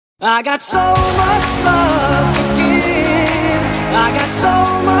I got so much love to give. I got so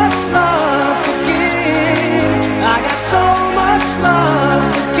much love to give. I got so much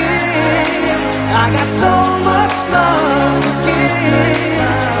love to give. I got so much love to give.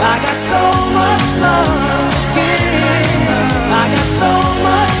 I got so much love to give. I got so much love to give. I got so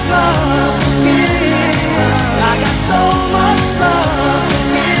much love to give. I got so much love to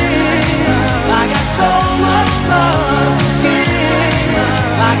give. I got so much love.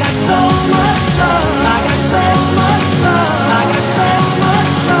 I got so much love. I got so much love. I got so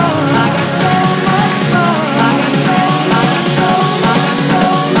much love. I got so. I got so. I got so. I got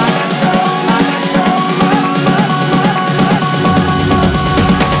so. I got so much.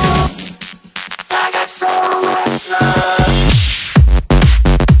 I got so much love.